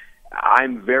 And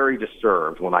I'm very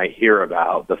disturbed when I hear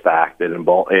about the fact that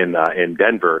in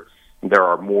Denver there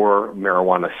are more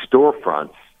marijuana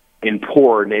storefronts in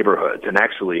poor neighborhoods and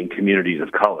actually in communities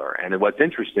of color. And what's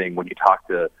interesting when you talk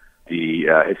to the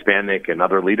Hispanic and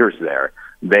other leaders there,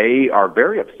 they are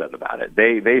very upset about it.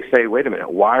 They say, wait a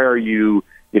minute, why are you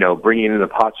bringing in the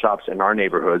pot shops in our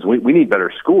neighborhoods? We need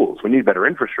better schools. We need better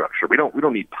infrastructure. We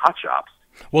don't need pot shops.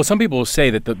 Well, some people will say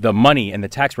that the money and the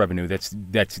tax revenue that's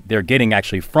they're getting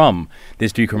actually from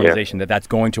this decriminalization, that's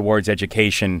going towards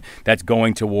education, that's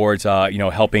going towards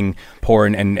helping poor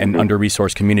and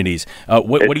under-resourced communities.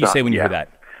 What do you say when you hear that?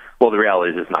 Well, the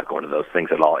reality is it's not going to those things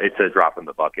at all. It's a drop in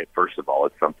the bucket. First of all,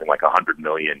 it's something like $100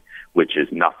 million, which is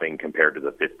nothing compared to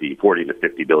the $40 to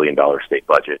 $50 billion state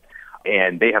budget.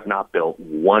 And they have not built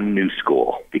one new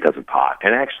school because of pot.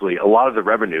 And actually, a lot of the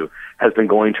revenue has been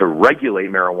going to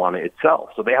regulate marijuana itself.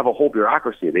 So they have a whole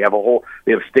bureaucracy. They have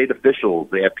state officials.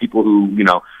 They have people who,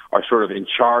 are sort of in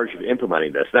charge of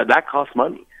implementing this. That costs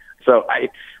money. So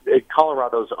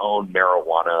Colorado's own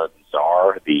marijuana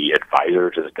czar, the advisor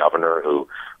to the governor who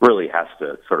really has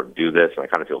to sort of do this, and I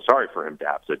kind of feel sorry for him to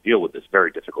have to deal with this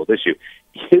very difficult issue.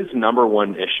 His number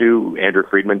one issue, Andrew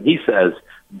Friedman, he says,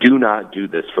 do not do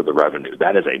this for the revenue.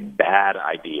 That is a bad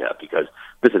idea because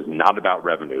this is not about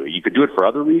revenue. You could do it for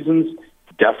other reasons.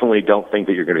 Definitely don't think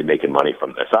that you're going to be making money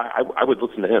from this. I would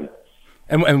listen to him.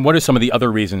 And what are some of the other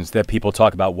reasons that people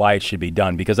talk about why it should be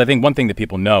done? Because I think one thing that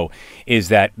people know is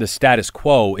that the status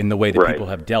quo in the way that people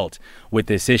have dealt with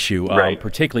this issue,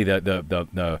 particularly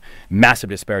the massive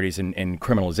disparities in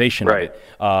criminalization of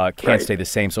it, can't stay the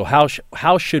same. So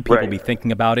how should people be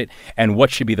thinking about it, and what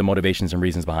should be the motivations and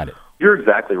reasons behind it? You're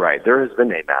exactly right. There has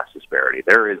been a mass disparity.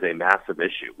 There is a massive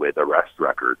issue with arrest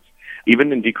records,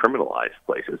 even in decriminalized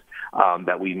places,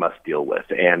 that we must deal with.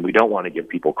 And we don't want to give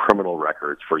people criminal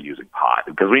records for using pot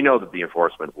because we know that the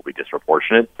enforcement will be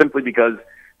disproportionate simply because,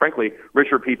 frankly,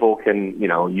 richer people can,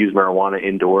 use marijuana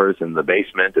indoors in the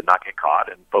basement and not get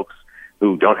caught. And folks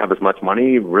who don't have as much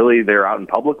money, really, they're out in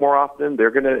public more often. They're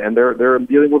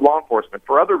dealing with law enforcement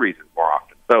for other reasons more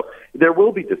often. So there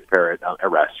will be disparate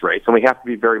arrest rates, and we have to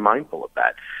be very mindful of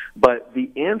that. But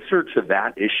the answer to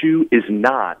that issue is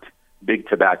not Big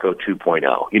Tobacco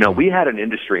 2.0. We had an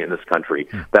industry in this country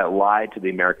that lied to the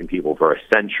American people for a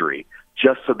century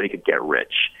just so they could get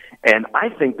rich. And I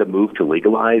think the move to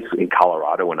legalize in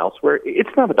Colorado and elsewhere, it's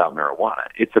not about marijuana.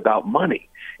 It's about money.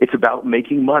 It's about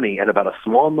making money and about a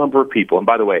small number of people. And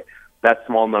by the way, that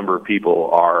small number of people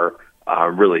are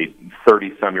really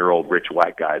 30-some-year-old rich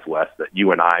white guys, Wes, that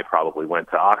you and I probably went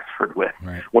to Oxford with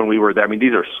when we were there. I mean,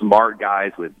 these are smart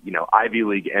guys with, Ivy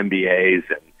League MBAs,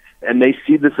 and they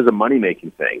see this as a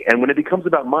money-making thing. And when it becomes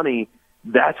about money,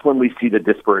 that's when we see the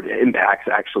disparate impacts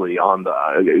actually on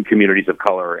the communities of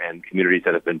color and communities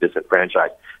that have been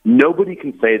disenfranchised. Nobody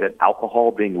can say that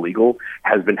alcohol being legal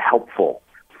has been helpful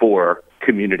for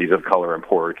communities of color and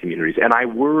poorer communities. And I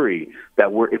worry that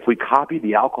if we copy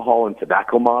the alcohol and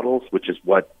tobacco models, which is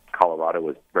what Colorado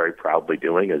is very proudly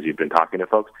doing, as you've been talking to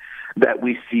folks, that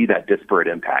we see that disparate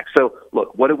impact. So,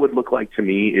 look, what it would look like to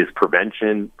me is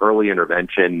prevention, early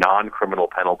intervention, non-criminal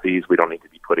penalties. We don't need to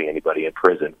be putting anybody in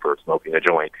prison for smoking a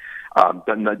joint.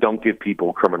 Don't give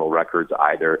people criminal records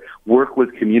either. Work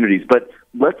with communities, but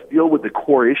let's deal with the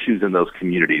core issues in those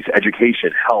communities: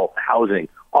 education, health, housing,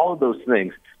 all of those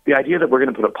things. The idea that we're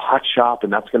going to put a pot shop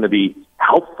and that's going to be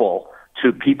helpful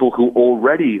to people who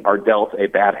already are dealt a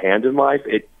bad hand in life,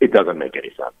 it doesn't make any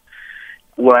sense.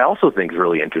 What I also think is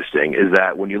really interesting is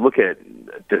that when you look at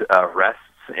arrests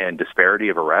and disparity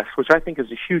of arrests, which I think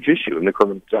is a huge issue in the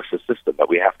criminal justice system that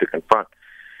we have to confront,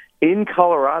 in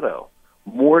Colorado,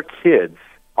 more kids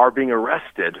are being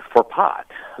arrested for pot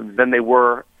than they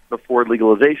were before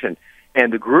legalization.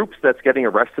 And the groups that's getting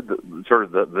arrested,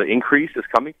 the increase is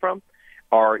coming from,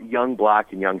 are young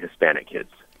Black and young Hispanic kids.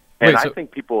 And I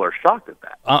think people are shocked at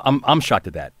that. I'm shocked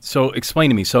at that. So explain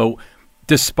to me. So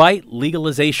despite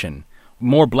legalization,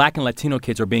 more Black and Latino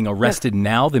kids are being arrested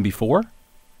now than before?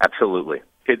 Absolutely.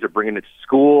 Kids are bringing it to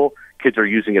school. Kids are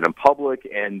using it in public,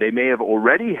 and they may have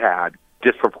already had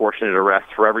disproportionate arrests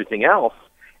for everything else.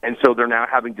 And so they're now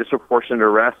having disproportionate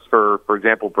arrests for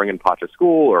example, bringing pot to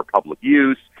school or public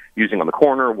use. using on the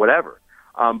corner, whatever.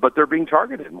 But they're being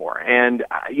targeted more. And,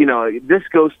 this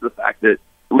goes to the fact that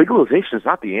legalization is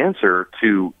not the answer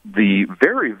to the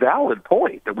very valid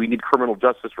point that we need criminal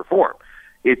justice reform.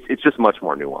 It's just much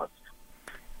more nuanced.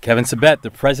 Kevin Sabet,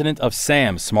 the president of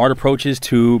SAM, Smart Approaches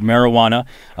to Marijuana,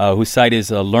 whose site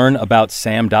is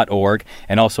learnaboutsam.org,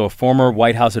 and also a former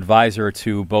White House advisor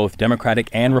to both Democratic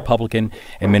and Republican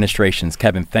administrations.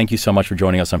 Kevin, thank you so much for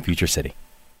joining us on Future City.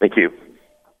 Thank you.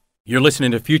 You're listening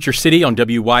to Future City on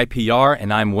WYPR,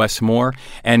 and I'm Wes Moore.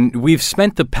 And we've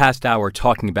spent the past hour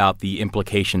talking about the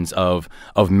implications of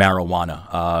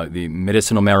marijuana, the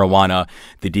medicinal marijuana,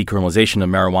 the decriminalization of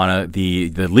marijuana, the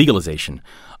legalization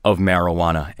of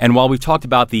marijuana. And while we've talked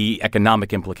about the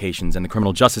economic implications and the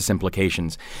criminal justice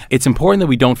implications, it's important that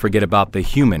we don't forget about the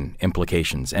human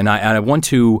implications. And I want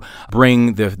to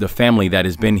bring the family that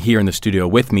has been here in the studio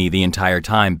with me the entire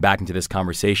time back into this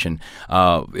conversation.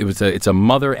 It's a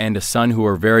mother and a son who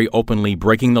are very openly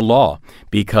breaking the law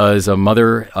because a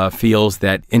mother feels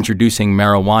that introducing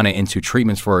marijuana into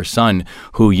treatments for her son,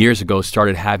 who years ago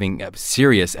started having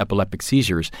serious epileptic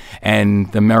seizures,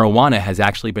 and the marijuana has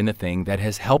actually been the thing that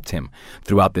has helped him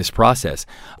throughout this process.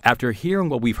 After hearing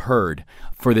what we've heard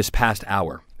for this past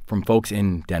hour from folks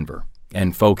in Denver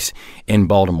and folks in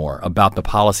Baltimore about the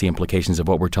policy implications of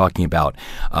what we're talking about,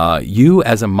 you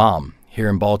as a mom here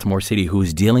in Baltimore City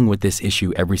who's dealing with this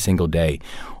issue every single day,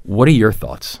 what are your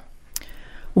thoughts?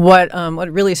 What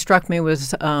really struck me were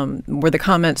the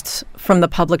comments from the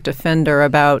public defender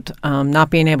about not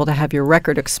being able to have your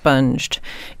record expunged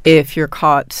if you're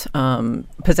caught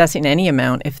possessing any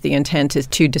amount if the intent is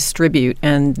to distribute.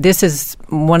 And this is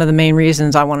one of the main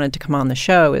reasons I wanted to come on the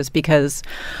show, is because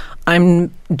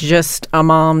I'm just a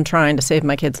mom trying to save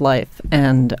my kid's life.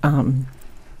 And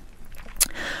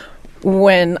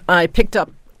when I picked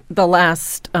up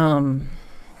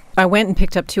I went and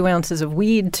picked up 2 ounces of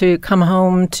weed to come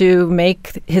home to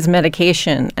make his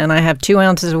medication. And I have 2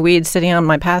 ounces of weed sitting on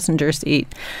my passenger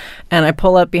seat. And I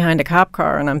pull up behind a cop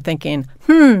car and I'm thinking,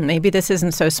 maybe this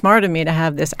isn't so smart of me to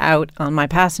have this out on my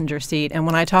passenger seat. And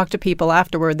when I talked to people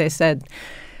afterward, they said,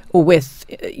 with,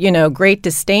 great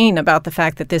disdain about the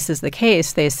fact that this is the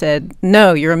case, they said,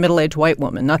 no, you're a middle-aged white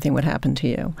woman. Nothing would happen to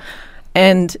you.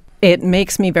 And it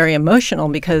makes me very emotional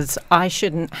because I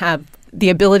shouldn't have the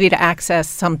ability to access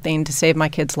something to save my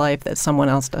kid's life that someone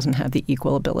else doesn't have the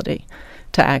equal ability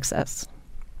to access.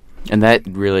 And that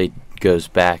really goes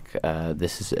back,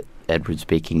 this is Edward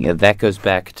speaking, that goes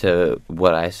back to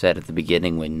what I said at the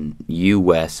beginning when you,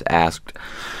 Wes, asked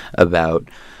about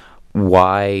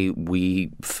why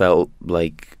we felt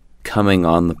like coming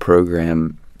on the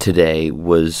program today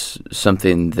was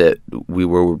something that we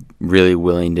were really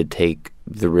willing to take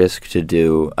the risk to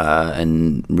do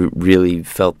and really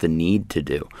felt the need to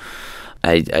do.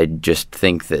 I just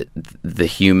think that the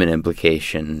human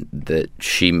implication that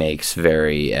she makes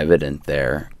very evident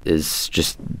there is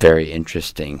just very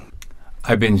interesting.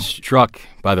 I've been struck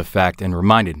by the fact and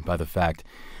reminded by the fact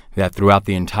that throughout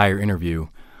the entire interview,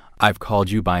 I've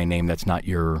called you by a name that's not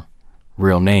your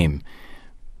real name.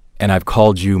 And I've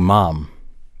called you Mom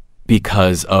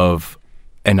because of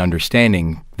an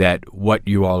understanding that what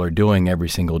you all are doing every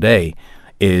single day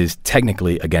is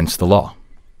technically against the law.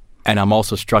 And I'm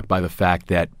also struck by the fact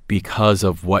that because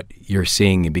of what you're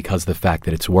seeing and because of the fact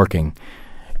that it's working,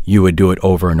 you would do it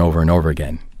over and over and over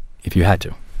again if you had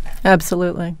to.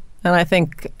 Absolutely. And I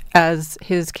think as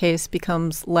his case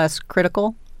becomes less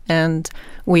critical and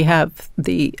we have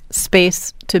the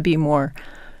space to be more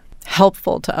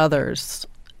helpful to others,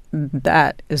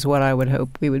 that is what I would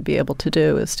hope we would be able to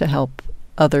do, is to help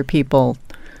other people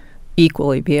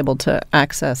equally be able to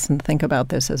access and think about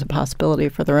this as a possibility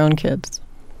for their own kids.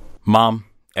 Mom,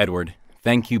 Edward,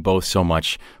 thank you both so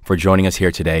much for joining us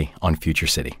here today on Future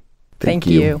City. Thank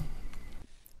you.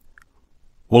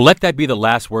 We'll let that be the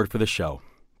last word for the show,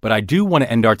 but I do want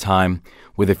to end our time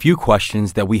with a few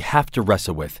questions that we have to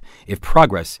wrestle with if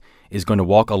progress is going to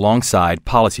walk alongside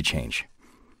policy change.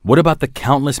 What about the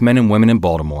countless men and women in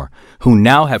Baltimore who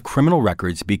now have criminal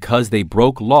records because they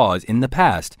broke laws in the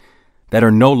past that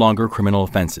are no longer criminal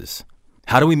offenses?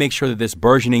 How do we make sure that this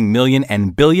burgeoning million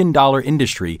and billion-dollar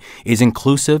industry is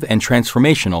inclusive and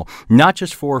transformational, not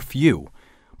just for a few,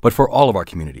 but for all of our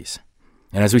communities?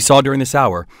 And as we saw during this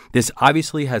hour, this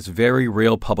obviously has very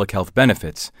real public health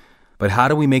benefits, but how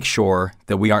do we make sure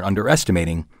that we aren't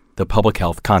underestimating the public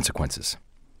health consequences?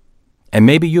 And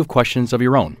maybe you have questions of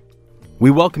your own. We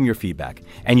welcome your feedback,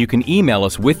 and you can email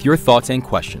us with your thoughts and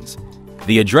questions.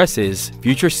 The address is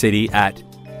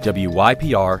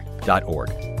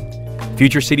futurecity@wypr.org.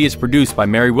 Future City is produced by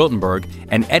Mary Wiltenberg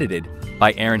and edited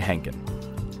by Aaron Henkin.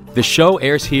 The show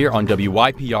airs here on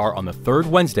WYPR on the third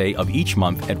Wednesday of each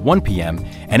month at 1 p.m.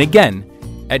 and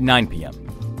again at 9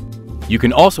 p.m. You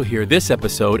can also hear this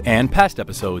episode and past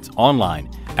episodes online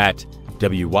at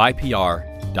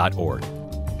WYPR.org.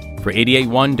 For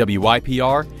 88.1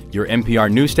 WYPR, your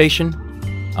NPR news station,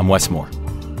 I'm Wes Moore.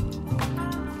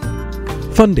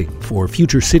 Funding for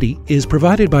Future City is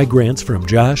provided by grants from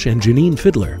Josh and Janine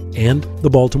Fiddler and the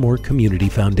Baltimore Community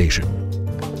Foundation.